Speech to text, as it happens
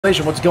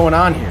What's going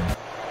on here?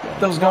 What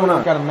the hell's going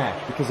on? Got a match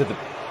because of the...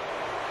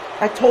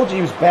 I told you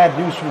he was bad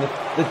news from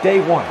the day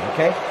one,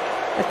 okay?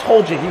 I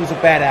told you he was a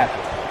bad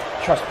athlete.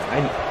 Trust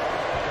me,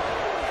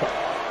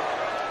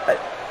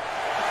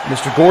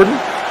 Mr. Gordon,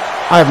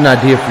 I have an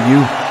idea for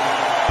you.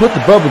 Put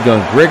the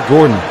bubblegum Greg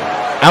Gordon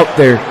out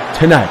there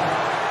tonight.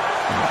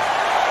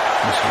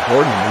 Mr.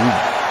 Gordon,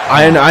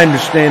 I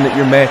understand that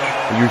your match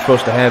that you're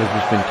supposed to have has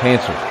just been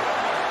canceled.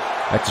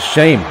 That's a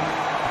shame.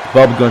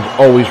 Bubblegum's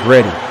always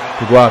ready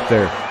to go out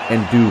there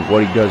and do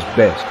what he does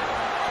best.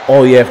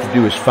 All you have to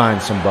do is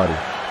find somebody.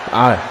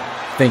 I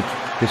think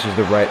this is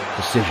the right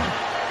decision.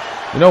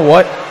 You know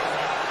what?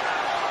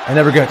 I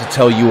never got to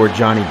tell you or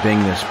Johnny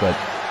Bing this, but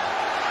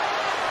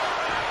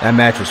that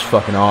match was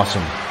fucking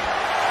awesome.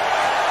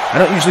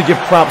 I don't usually give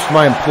props to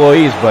my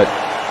employees, but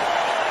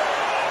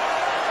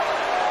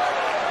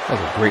that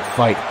was a great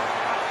fight.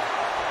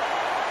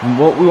 And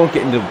we won't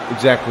get into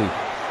exactly,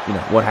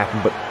 what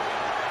happened, but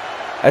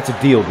that's a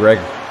deal, Greg.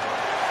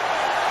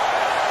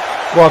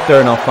 Go out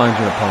there and I'll find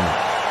you an opponent.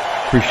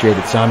 Appreciate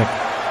it, Sonic.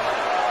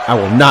 I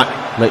will not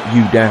let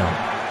you down,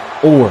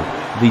 or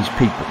these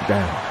people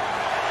down.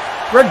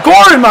 Greg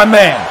Gordon, my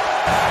man!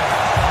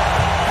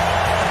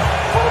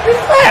 What a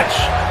match!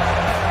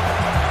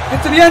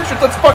 Get to the entrance, let's fuck.